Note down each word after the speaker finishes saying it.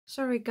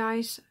Sorry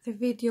guys, the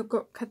video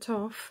got cut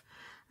off.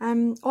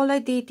 All I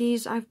did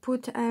is I've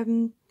put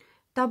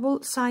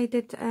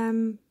double-sided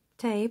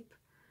tape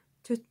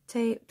to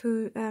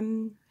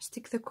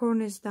stick the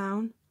corners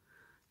down,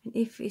 and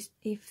if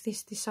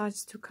this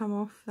decides to come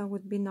off, that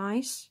would be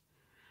nice.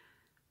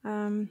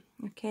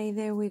 Okay,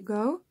 there we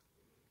go.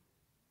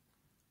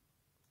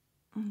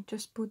 And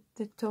just put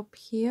the top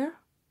here,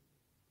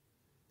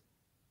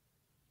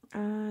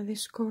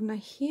 this corner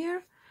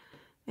here,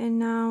 and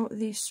now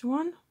this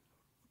one.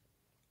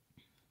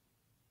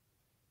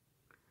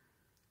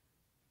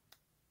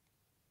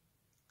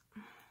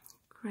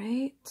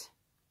 Great.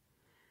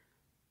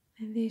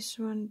 And this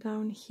one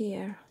down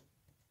here.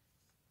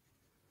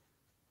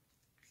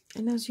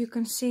 And as you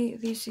can see,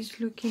 this is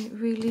looking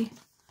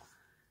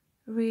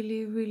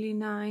really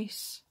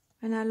nice,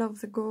 and I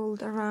love the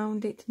gold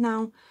around it.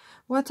 Now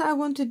what I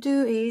want to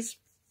do is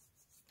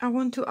I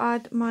want to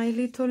add my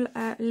little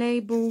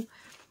label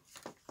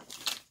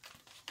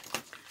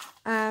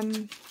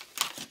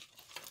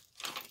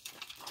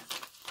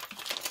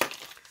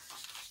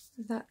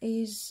that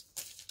is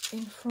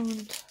in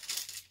front,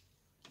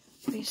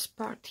 this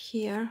part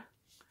here.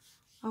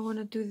 I want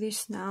to do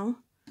this now.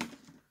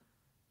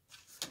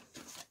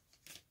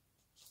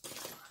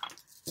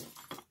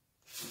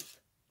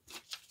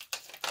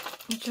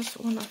 I just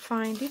want to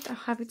find it. I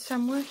have it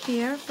somewhere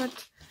here,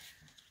 but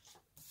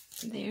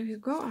there you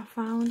go, I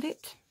found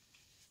it.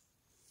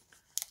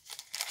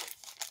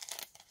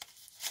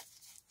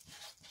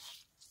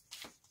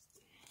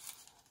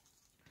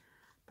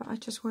 But I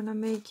just want to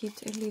make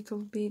it a little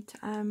bit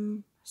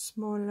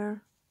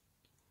smaller.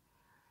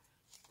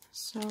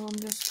 So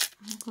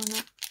I'm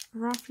gonna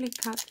roughly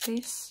cut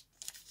this,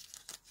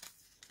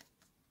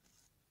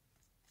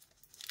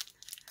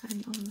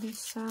 and on this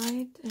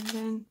side, and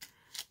then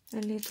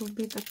a little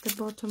bit at the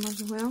bottom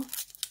as well.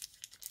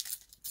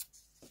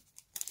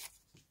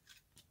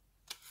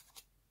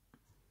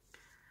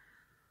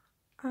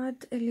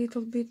 Add a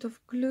little bit of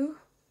glue.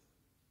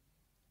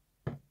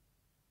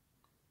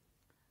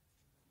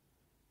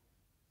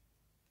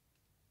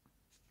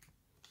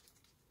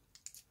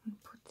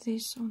 And put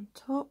this on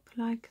top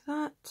like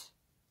that.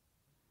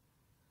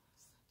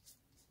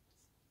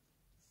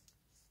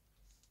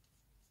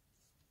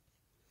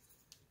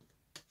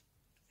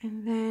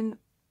 And then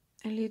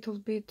a little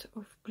bit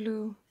of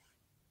glue.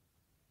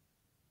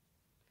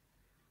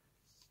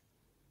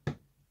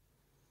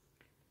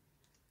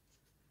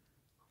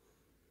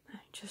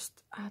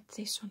 Just add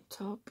this on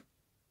top.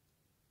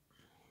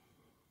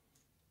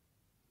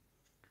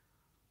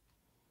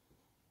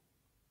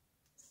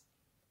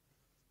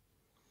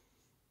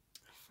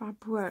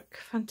 Fab work,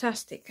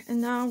 fantastic.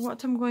 And now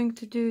what I'm going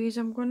to do is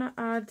I'm gonna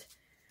add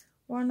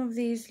one of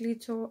these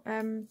little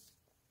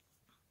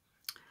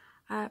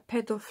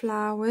petal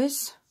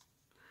flowers,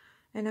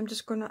 and I'm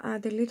just gonna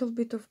add a little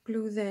bit of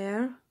glue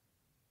there.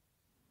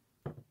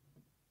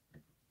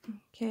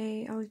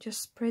 Okay, I'll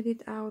just spread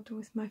it out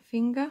with my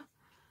finger,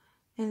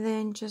 and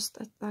then just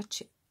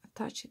attach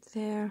it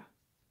there.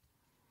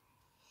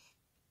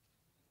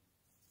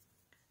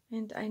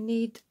 And I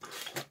need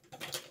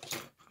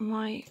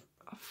my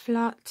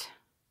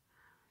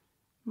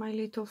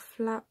little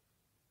flat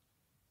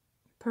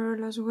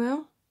pearl as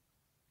well,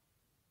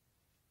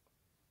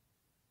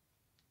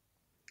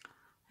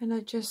 and I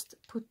just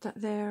put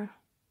that there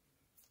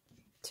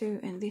too,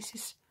 and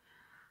this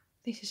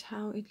is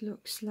how it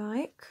looks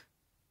like.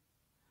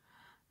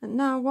 And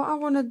now what I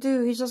want to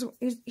do is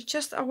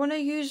just I want to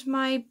use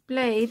my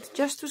blade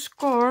just to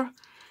score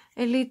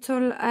a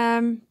little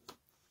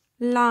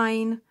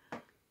line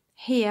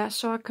here,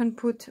 so I can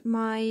put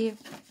my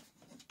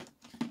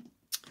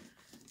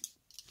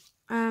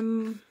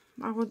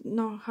I wouldn't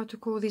know how to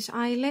call these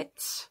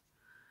eyelets.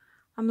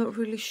 I'm not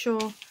really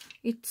sure.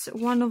 It's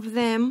one of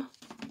them.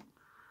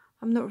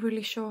 I'm not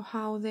really sure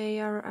how they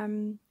are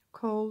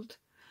called.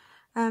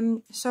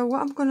 So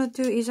what I'm gonna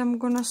do is I'm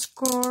gonna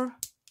score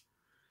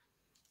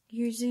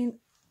using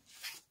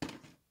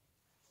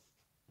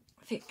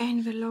the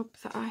envelope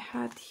that I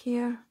had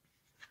here.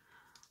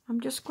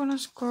 I'm just gonna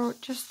score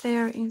just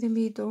there in the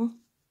middle,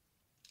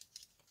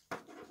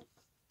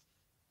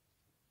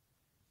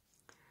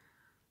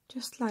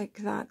 just like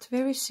that.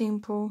 Very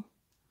simple.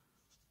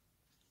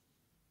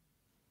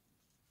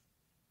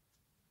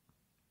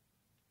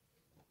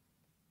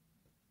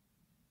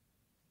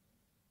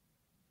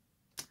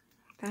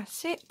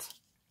 That's it.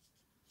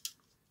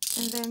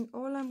 And then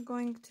all I'm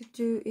going to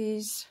do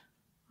is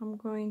I'm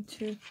going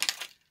to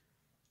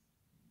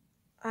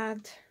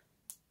add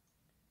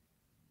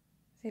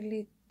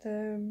the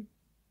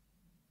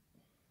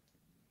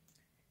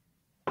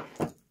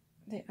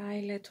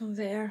eyelet on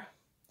there.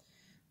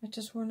 I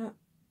just wanna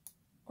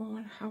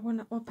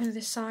open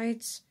the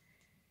sides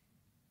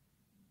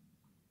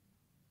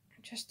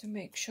just to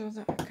make sure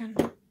that I can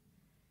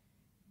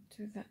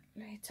do that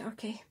later.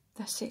 Okay,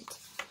 that's it.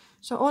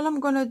 So all I'm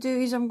gonna do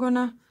is I'm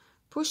gonna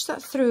push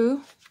that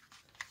through,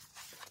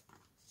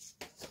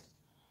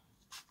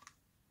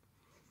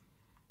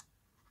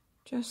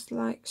 just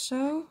like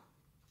so.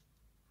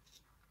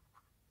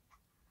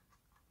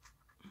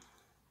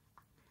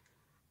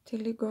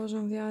 till it goes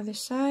on the other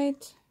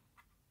side.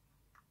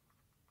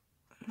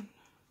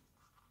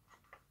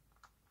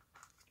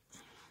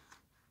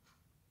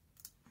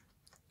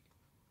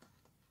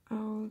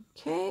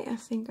 Okay, I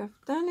think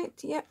I've done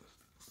it. Yep.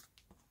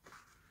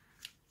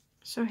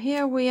 So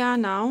here we are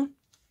now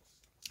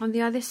on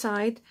the other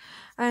side,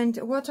 and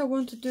what I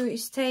want to do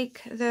is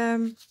take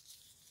the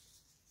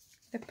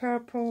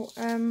purple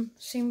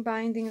seam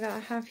binding that I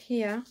have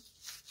here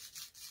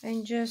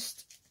and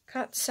just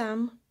cut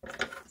some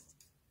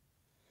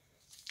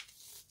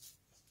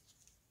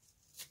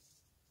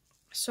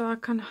so I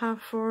can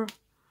have for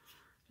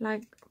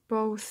like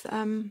both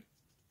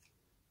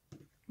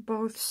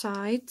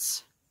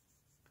sides.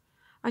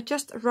 I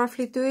just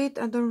roughly do it,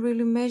 I don't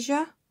really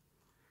measure.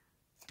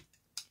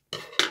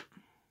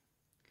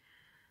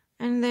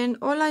 And then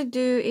all I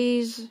do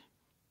is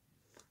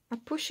I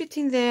push it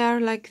in there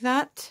like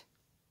that.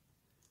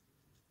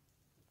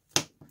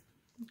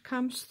 It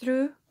comes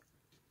through.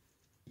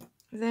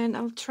 Then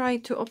I'll try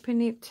to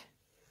open it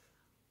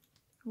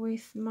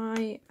with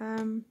my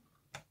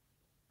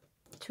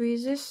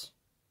tweezers.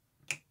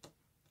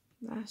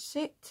 That's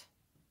it.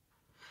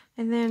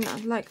 And then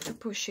I'd like to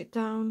push it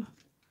down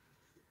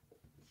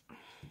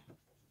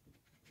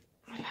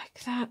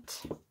like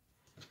that.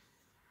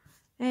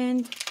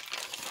 And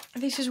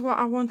this is what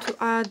I want to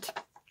add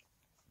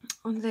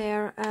on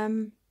there.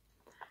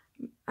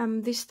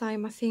 This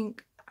time I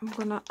think I'm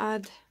gonna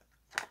add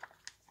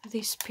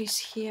this piece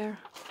here,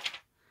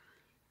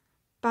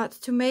 but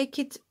to make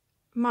it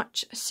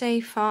much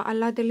safer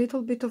I'll add a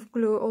little bit of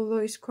glue, although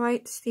it's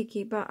quite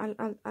sticky, but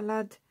I'll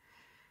add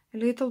a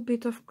little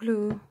bit of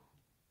glue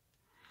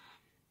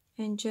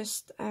and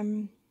just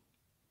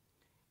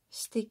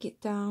stick it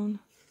down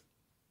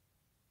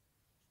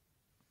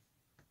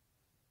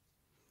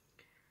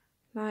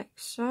like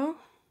so.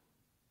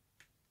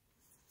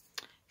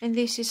 And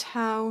this is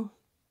how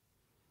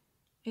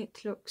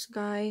it looks,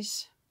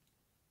 guys.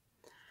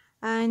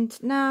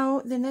 And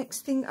now the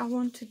next thing I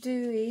want to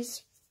do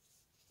is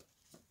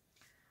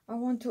I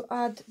want to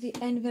add the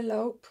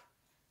envelope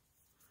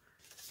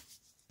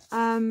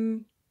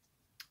on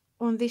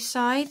this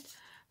side.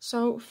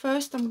 So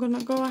first I'm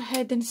gonna go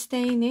ahead and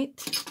stain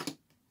it,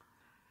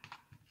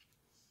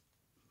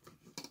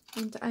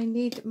 and I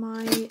need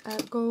my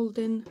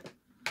golden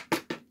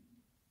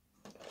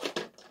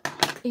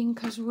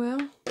ink as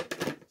well.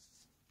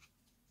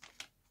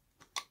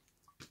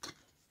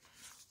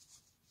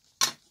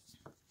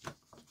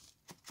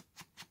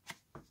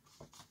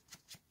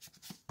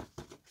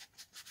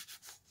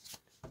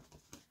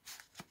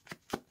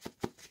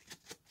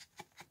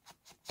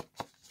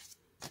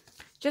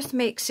 Just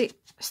makes it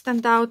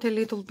stand out a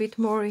little bit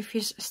more if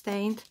it's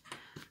stained.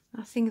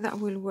 I think that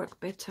will work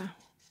better.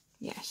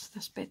 Yes,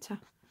 that's better.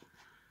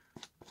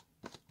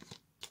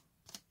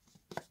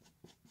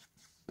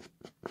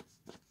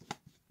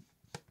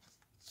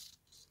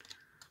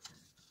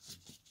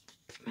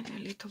 And a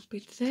little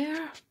bit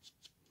there.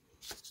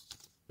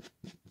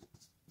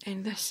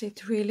 And that's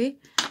it really.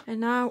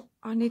 And now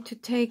I need to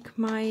take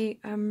my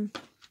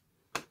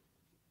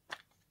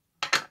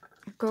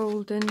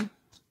golden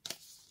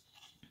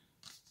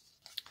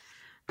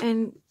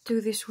and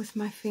do this with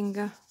my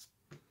finger.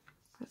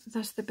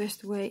 That's the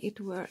best way it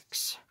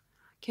works.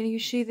 Can you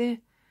see the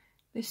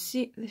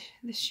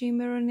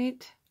shimmer on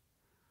it?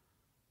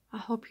 I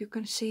hope you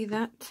can see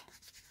that.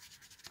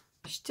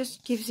 It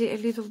just gives it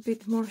a little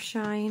bit more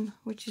shine,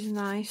 which is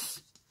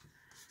nice.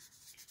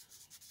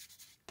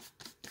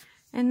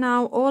 And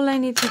now all I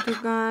need to do,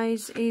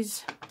 guys,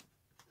 is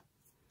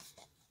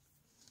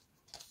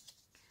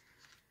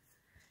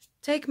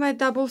take my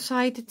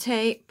double-sided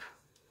tape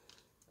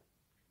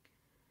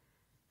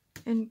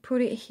and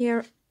put it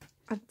here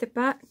at the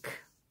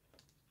back.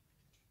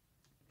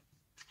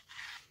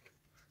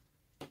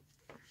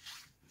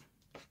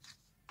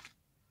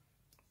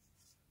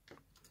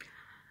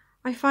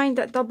 I find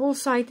that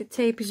double-sided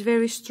tape is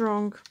very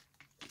strong,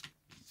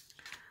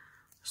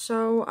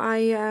 so I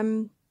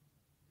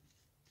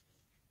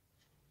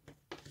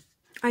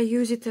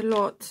use it a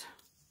lot.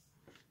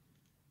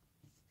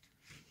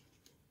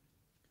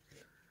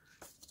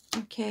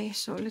 Okay,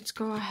 so let's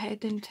go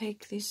ahead and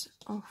take this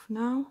off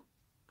now.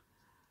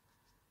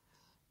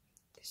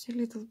 It's a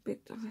little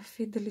bit of a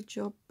fiddly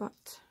job,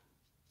 but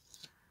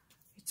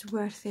it's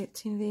worth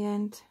it in the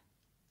end.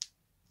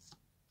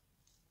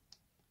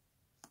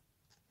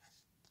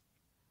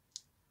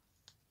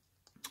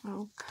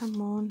 Oh,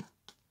 come on.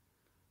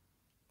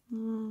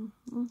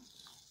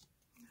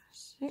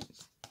 That's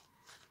it.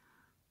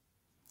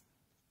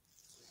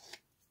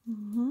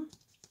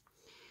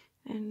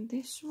 And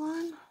this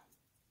one.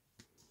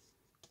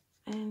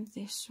 And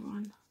this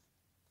one.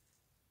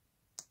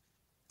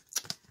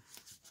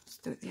 Let's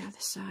do the other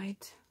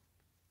side.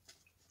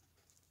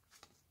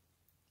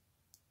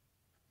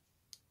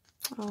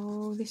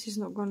 Oh, this is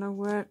not gonna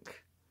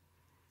work.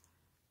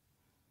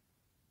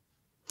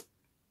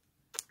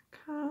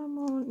 Come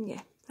on.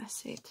 Yeah,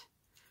 that's it.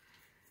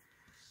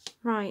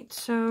 Right,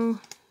 so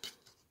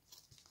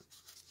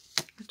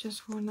I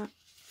just wanna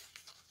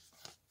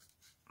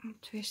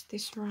twist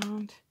this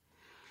round.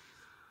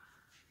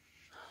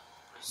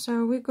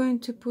 So we're going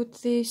to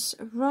put this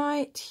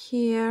right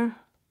here.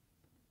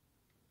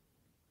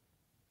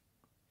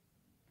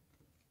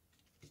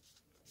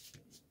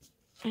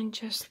 And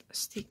just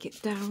stick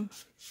it down.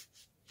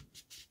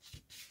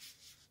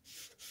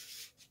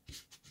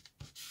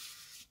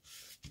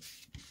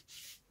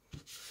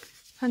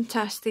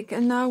 Fantastic.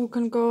 And now we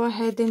can go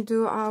ahead and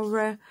do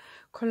our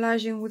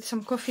collaging with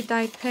some coffee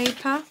dyed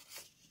paper.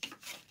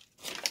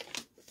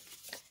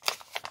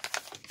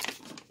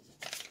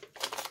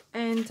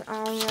 And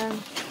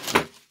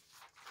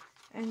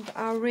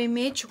our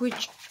image,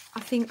 which I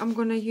think I'm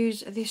gonna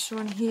use this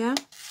one here.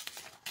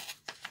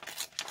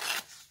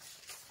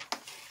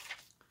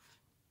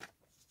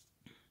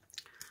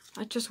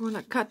 I just want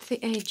to cut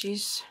the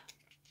edges.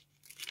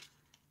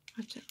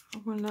 I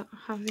want to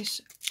have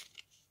this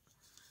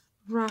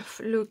rough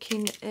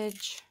looking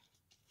edge.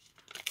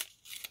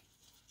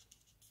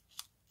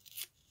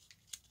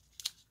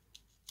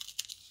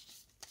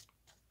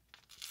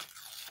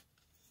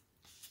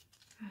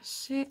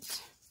 That's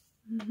it.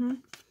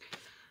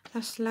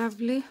 That's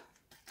lovely.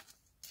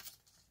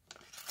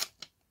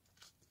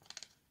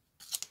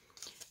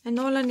 And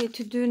all I need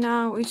to do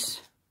now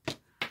is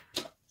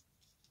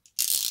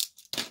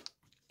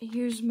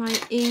use my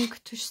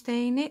ink to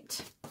stain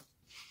it.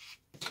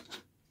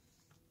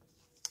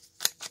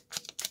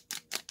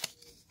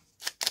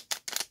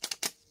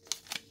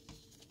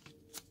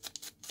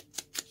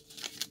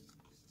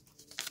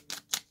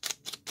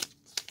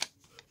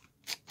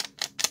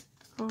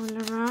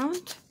 All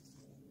around.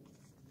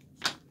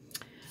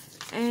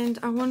 And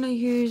I want to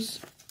use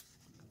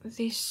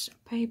this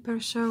paper,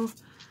 so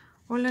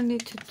all I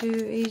need to do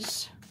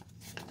is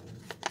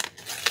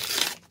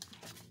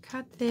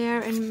cut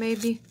there and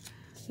maybe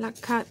like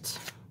cut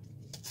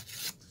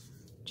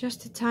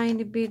just a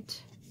tiny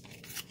bit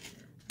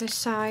the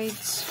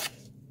sides.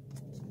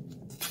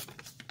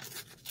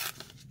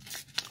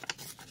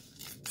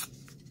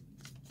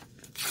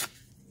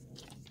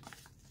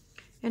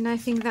 And I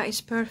think that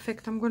is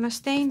perfect. I'm gonna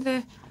stain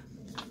the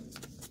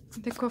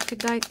coffee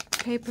dyed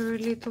paper a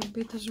little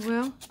bit as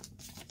well.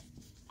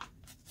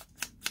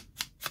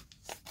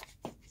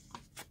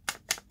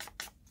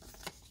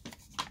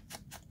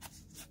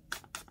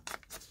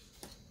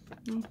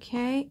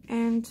 Okay,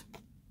 and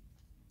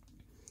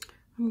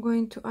I'm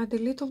going to add a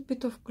little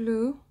bit of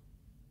glue.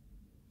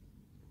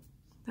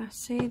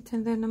 That's it,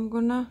 and then I'm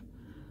gonna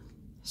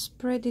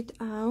spread it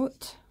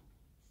out.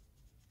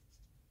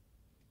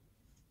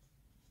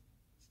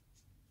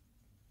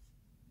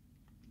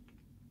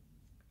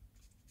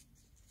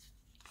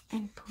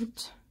 And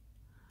put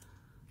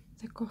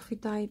the coffee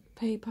dyed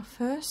paper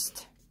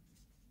first.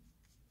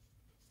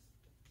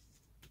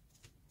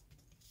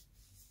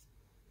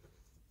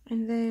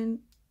 And then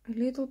a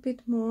little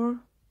bit more.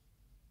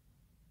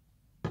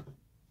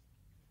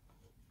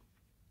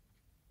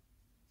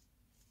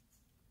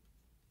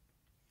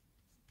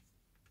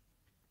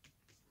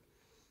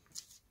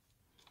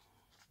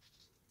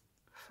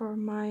 For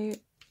my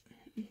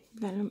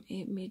vellum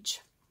image.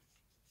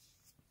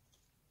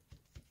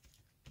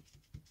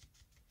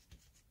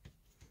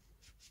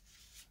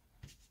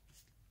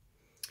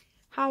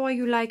 How are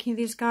you liking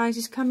this, guys?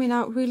 It's coming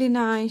out really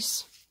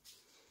nice.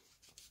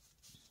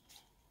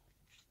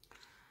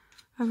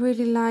 I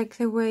really like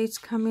the way it's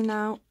coming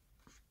out.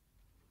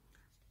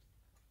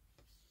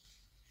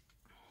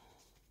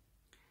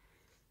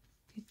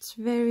 It's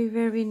very,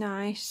 very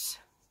nice.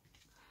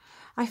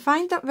 I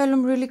find that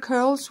vellum really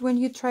curls when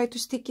you try to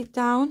stick it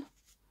down.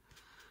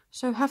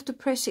 So you have to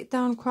press it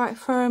down quite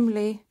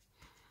firmly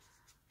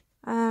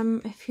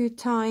a few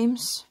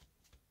times.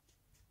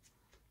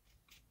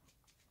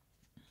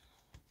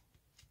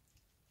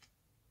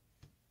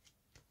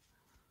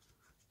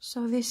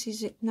 So this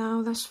is it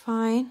now, that's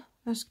fine,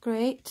 that's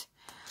great.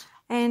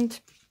 And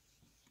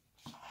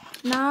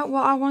now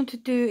what I want to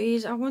do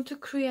is I want to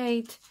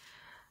create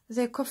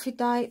the coffee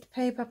dyed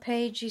paper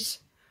pages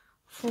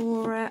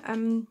for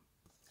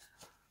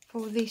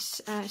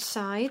this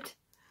side.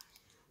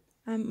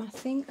 I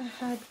think I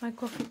had my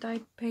coffee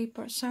dyed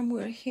paper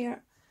somewhere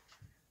here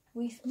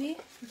with me,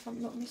 if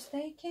I'm not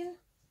mistaken.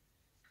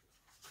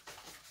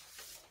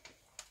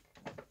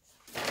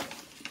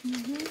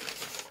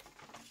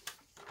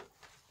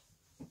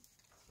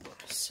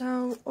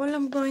 So all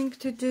I'm going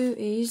to do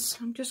is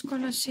I'm just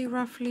gonna see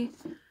roughly.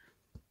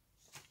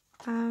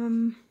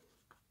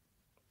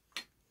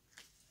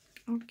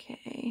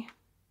 Okay.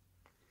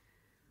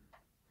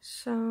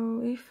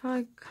 So if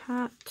I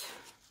cut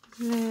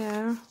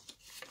there,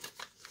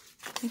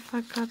 if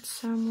I cut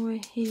somewhere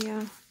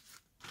here,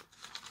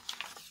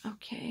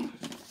 okay.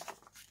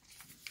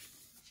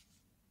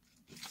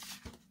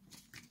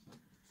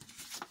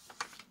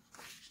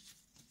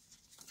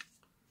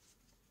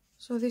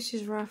 So this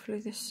is roughly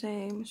the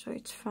same, so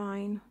it's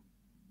fine.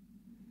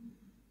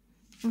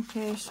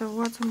 Okay, so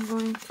what I'm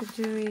going to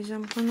do is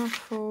I'm gonna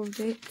fold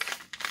it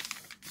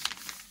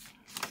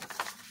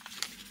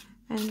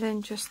and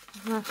then just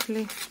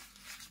roughly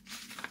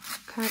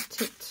cut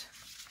it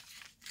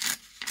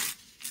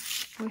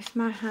with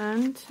my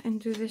hand and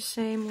do the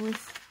same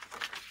with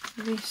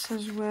this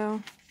as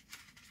well.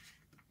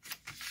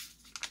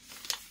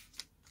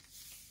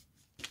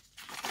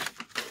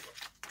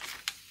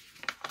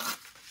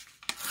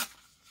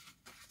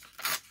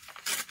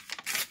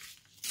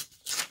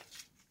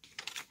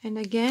 and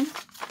again.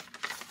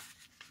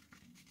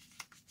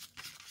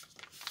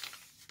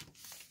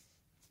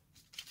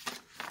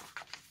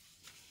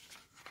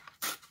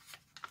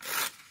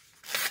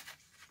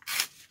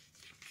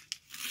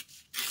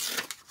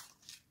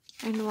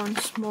 And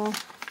once more.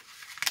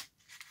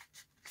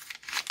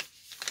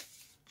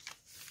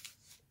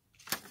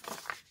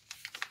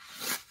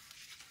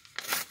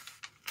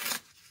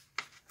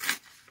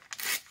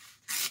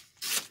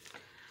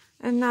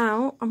 And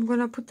now I'm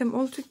gonna put them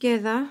all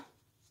together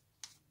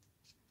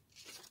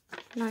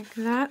like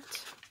that.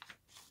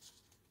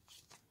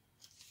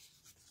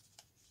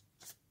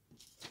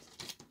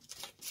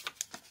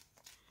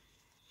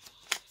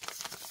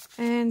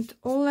 And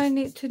all I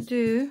need to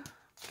do,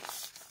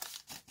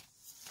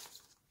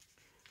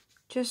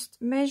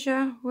 just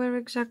measure where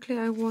exactly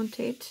I want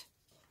it.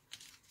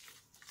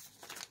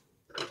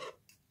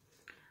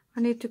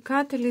 I need to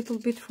cut a little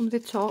bit from the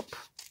top,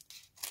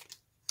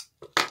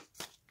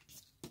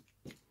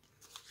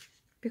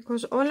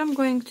 because all I'm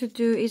going to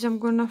do is I'm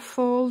gonna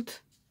fold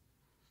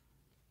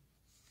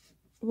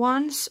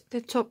once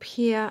the top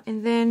here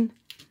and then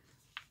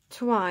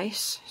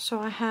twice, so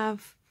I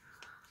have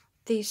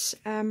this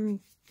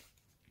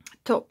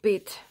top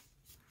bit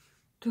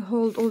to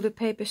hold all the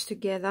papers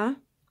together.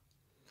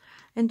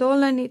 And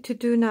all I need to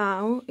do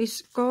now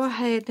is go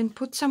ahead and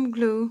put some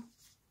glue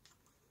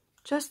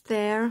just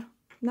there,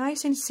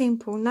 nice and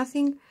simple,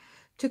 nothing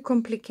too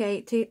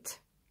complicated.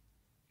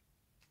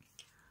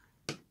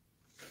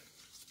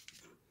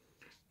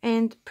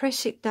 And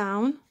press it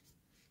down,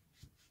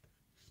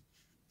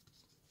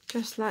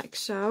 just like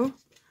so.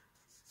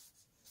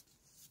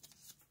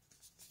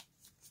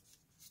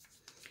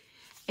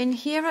 And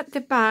here at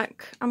the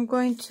back, I'm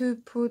going to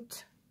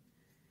put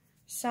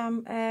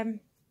some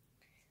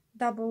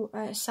double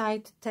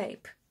side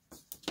tape.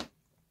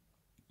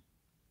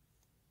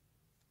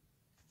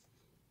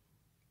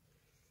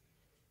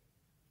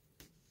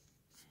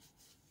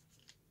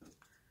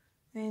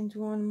 And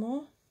one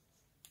more.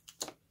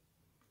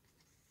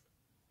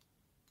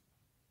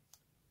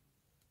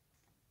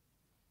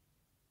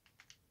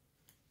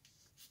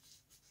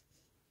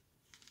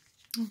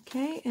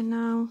 Okay, and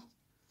now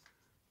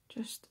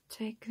just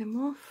take them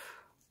off.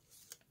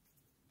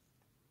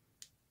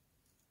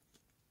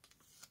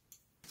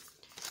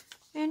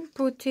 And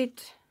put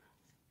it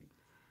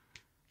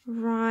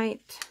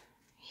right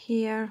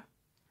here.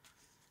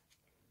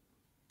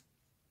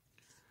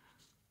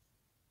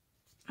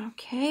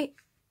 Okay.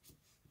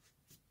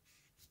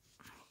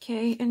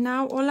 Okay, and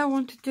now all I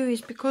want to do is,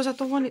 because I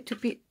don't want it to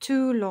be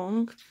too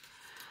long,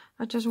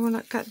 I just want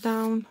to cut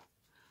down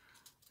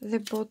the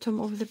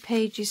bottom of the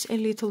pages a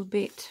little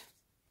bit.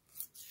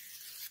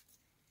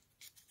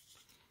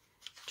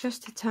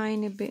 Just a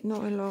tiny bit,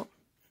 not a lot.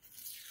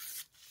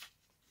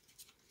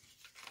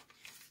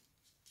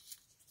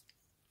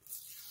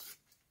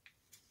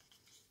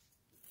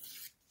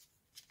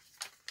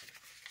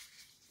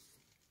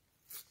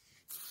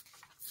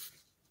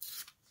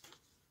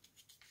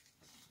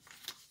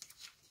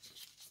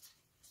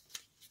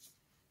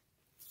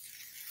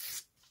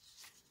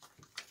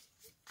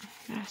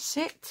 That's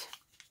it.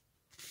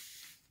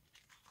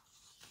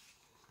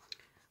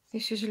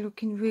 This is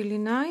looking really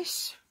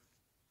nice.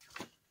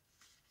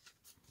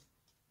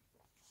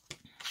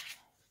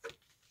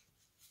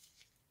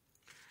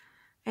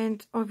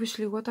 And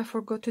obviously what I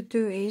forgot to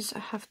do is I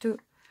have to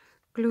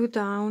glue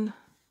down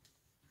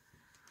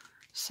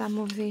some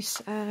of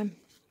these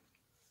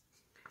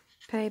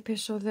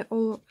papers so they're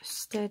all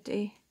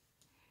steady.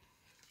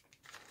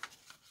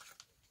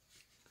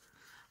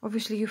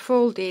 Obviously you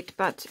fold it,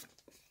 but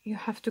you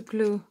have to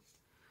glue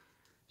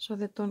so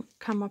they don't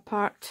come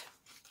apart.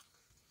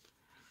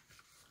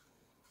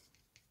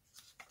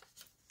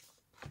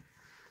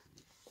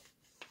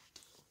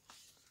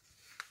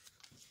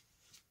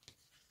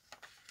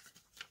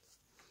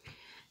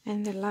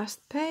 And the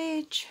last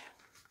page,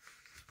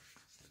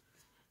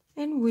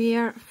 and we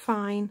are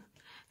fine.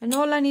 And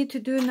all I need to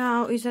do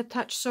now is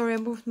attach, sorry I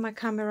moved my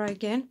camera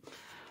again.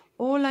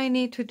 All I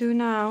need to do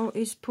now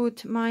is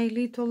put my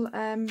little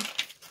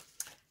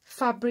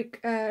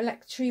fabric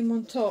like trim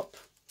on top.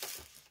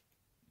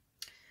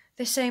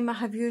 The same I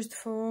have used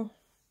for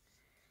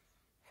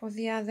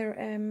the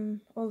other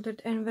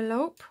altered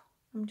envelope.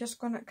 I'm just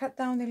gonna cut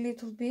down a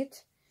little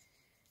bit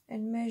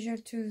and measure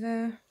to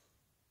the,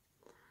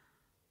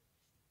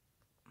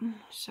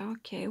 so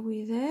okay,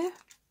 we're there.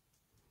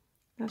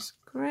 That's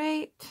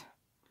great.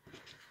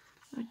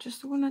 I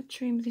just want to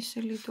trim this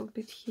a little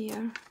bit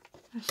here.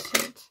 That's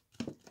it.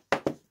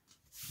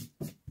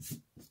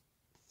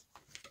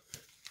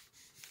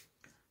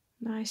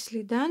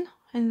 Nicely done.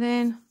 And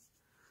then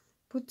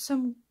put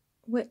some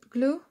wet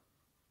glue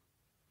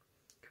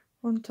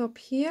on top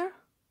here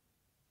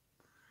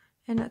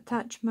and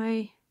attach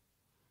my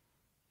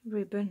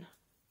ribbon.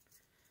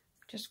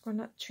 Just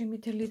gonna trim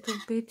it a little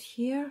bit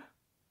here.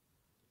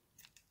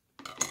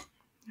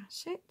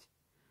 That's it.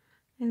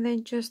 And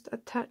then just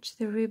attach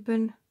the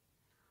ribbon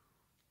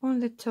on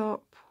the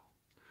top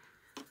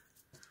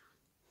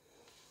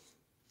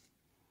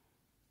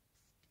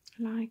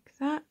like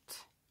that.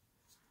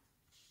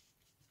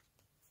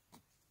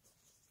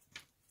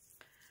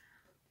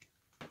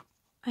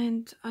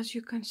 And as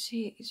you can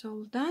see, it's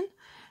all done.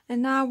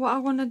 And now what I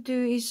want to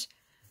do is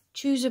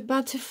choose a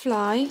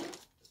butterfly.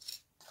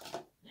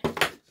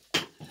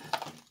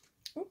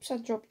 Oops, I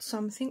dropped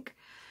something.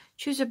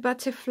 Choose a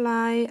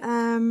butterfly.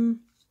 I'm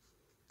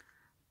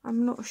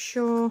not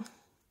sure.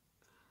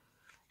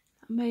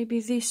 Maybe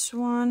this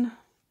one.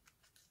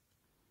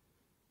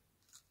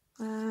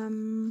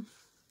 Or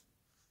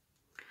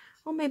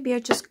maybe I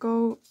just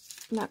go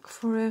like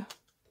for a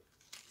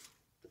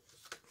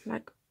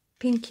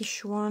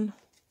pinkish one.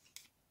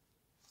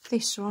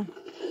 This one.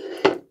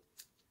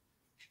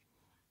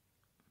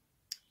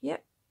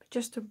 Yep,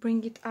 just to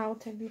bring it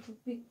out a little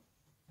bit.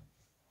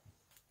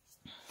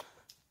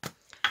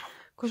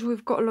 Because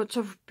we've got lots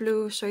of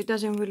blue, so it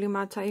doesn't really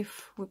matter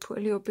if we put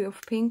a little bit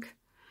of pink.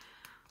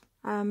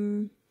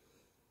 I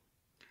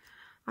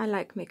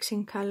like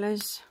mixing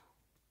colors,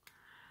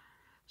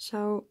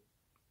 so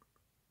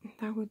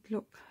that would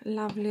look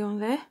lovely on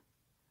there.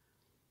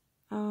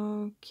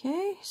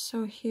 Okay,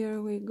 so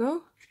here we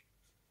go.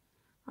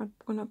 I'm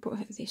gonna put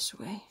it this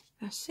way.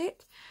 That's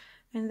it.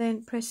 And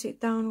then press it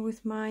down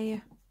with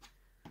my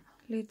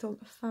little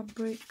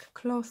fabric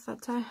cloth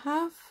that I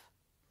have.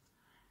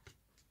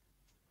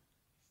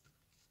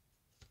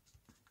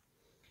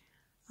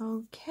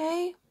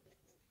 Okay.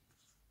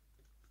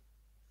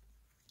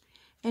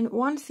 And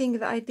one thing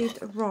that I did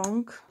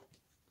wrong,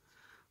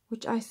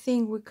 which I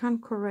think we can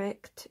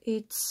correct,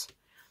 it's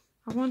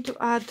I want to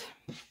add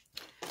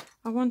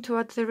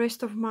the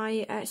rest of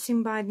my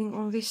seam binding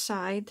on this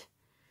side,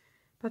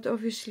 but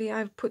obviously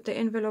I've put the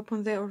envelope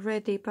on there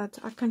already, but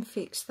I can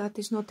fix that.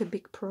 It's not a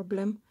big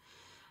problem.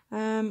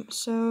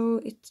 So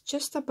it's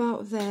just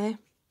about there.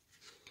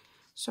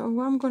 So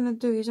what I'm gonna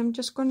do is I'm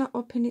just gonna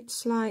open it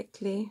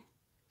slightly.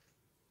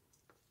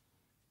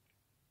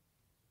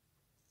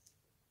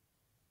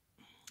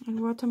 And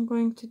what I'm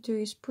going to do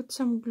is put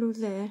some glue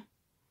there,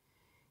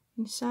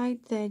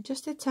 inside there,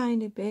 just a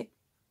tiny bit.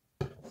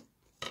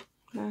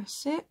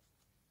 That's it.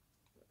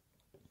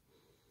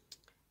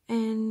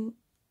 And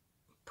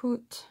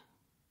put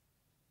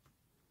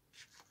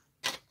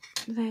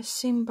the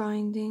seam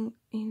binding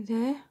in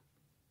there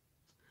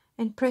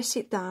and press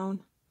it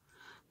down.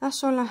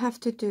 That's all I have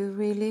to do,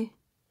 really.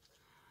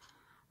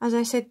 As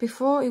I said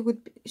before, it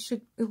would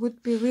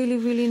be really,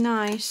 really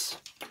nice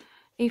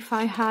if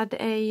I had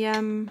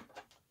a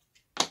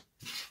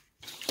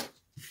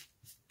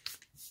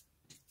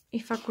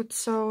if I could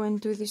sew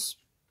and do this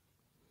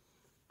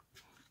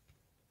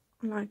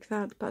like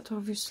that, but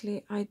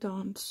obviously I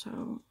don't,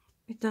 so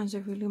it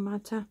doesn't really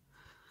matter.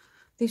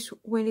 This,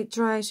 when it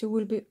dries, it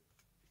will be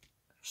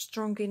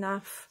strong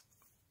enough.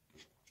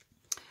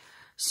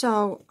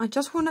 So I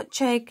just want to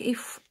check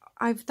if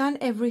I've done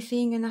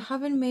everything and I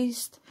haven't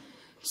missed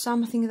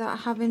something that I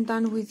haven't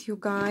done with you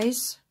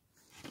guys.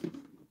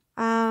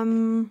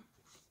 I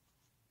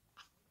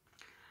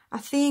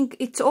think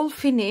it's all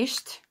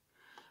finished,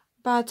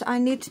 but I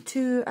need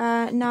to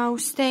now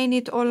stain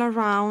it all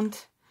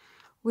around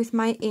with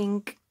my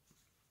ink,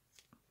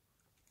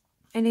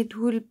 and it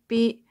will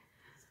be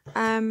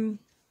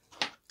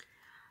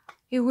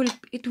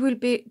it will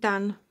be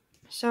done.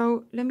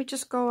 So let me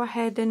just go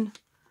ahead and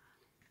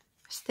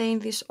stain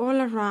this all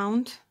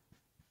around.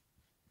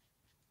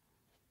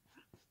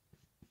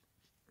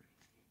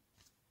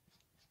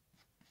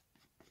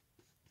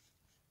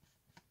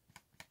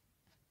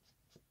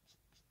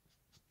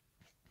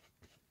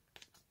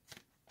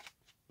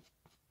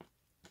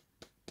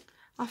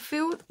 I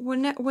feel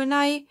when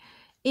I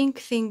ink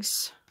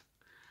things,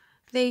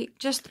 they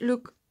just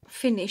look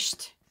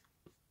finished.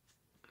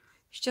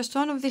 It's just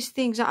one of these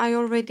things that I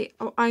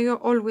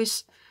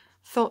always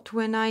thought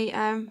when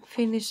I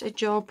finish a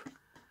job,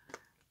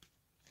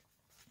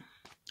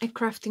 a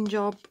crafting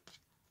job,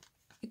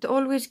 it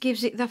always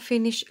gives it the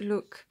finished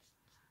look.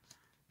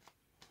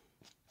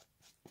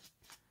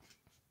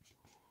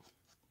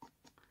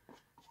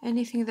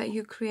 Anything that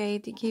you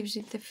create, it gives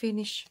it the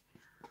finished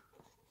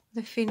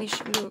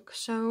look.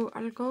 So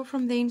I'll go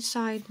from the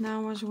inside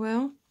now as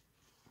well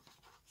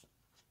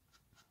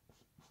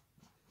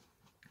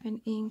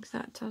and ink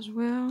that as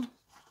well.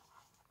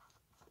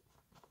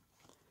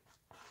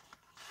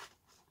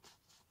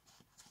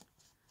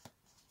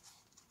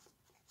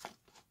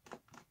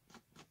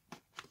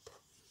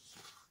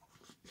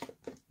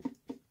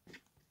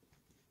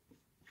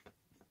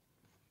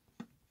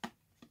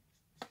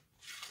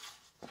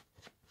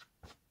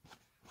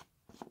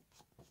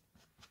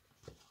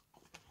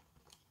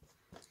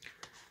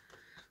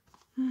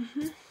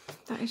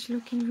 That is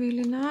looking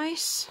really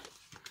nice,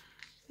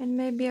 and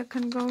maybe I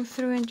can go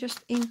through and just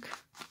ink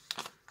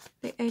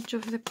the edge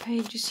of the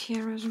pages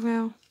here as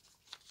well.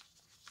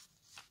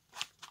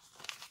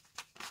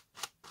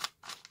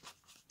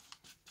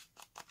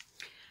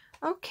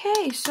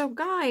 Okay, so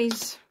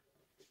guys,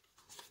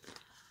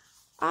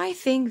 I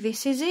think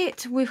this is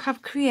it. We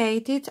have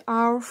created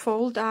our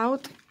fold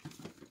out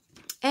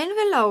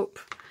envelope.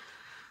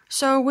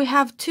 So we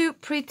have two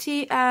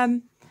pretty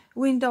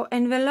window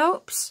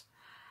envelopes.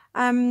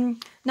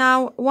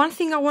 Now, one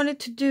thing I wanted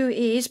to do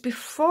is,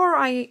 before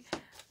I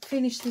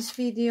finish this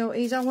video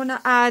is I want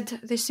to add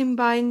the seam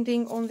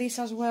binding on this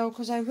as well,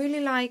 because I really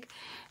like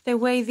the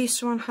way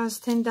this one has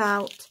turned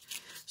out.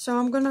 So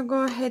I'm gonna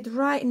go ahead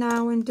right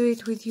now and do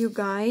it with you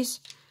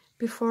guys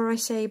before I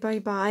say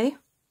bye-bye.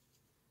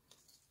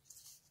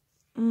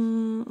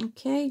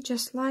 Okay,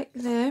 just like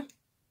there.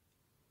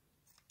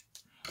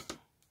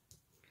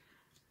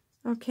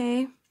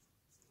 Okay,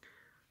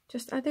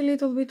 just add a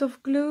little bit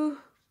of glue.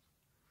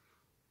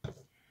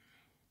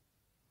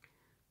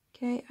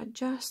 Okay,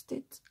 adjust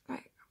it,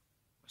 like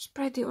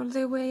spread it all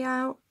the way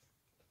out.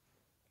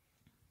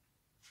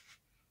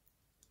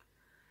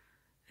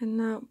 And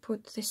now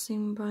put the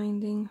seam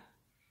binding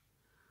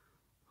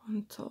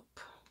on top.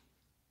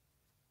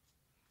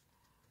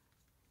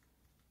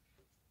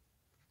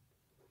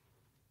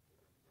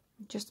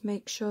 Just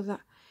make sure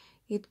that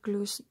it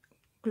glues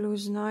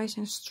nice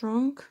and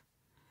strong.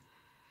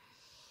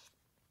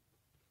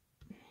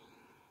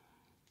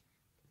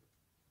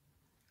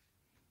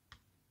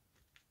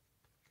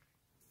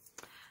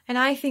 And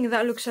I think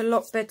that looks a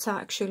lot better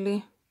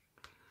actually.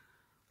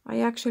 I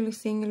actually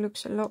think it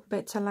looks a lot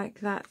better like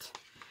that.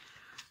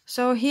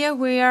 So here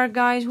we are,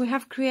 guys. We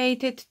have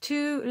created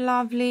 2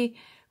 lovely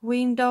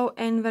window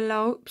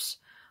envelopes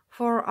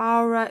for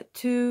our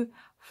 2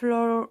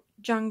 floral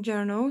junk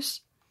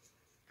journals.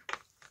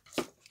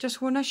 Just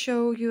want to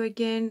show you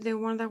again the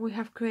one that we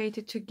have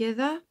created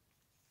together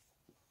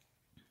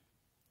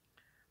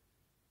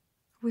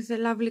with the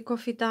lovely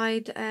coffee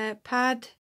dyed pad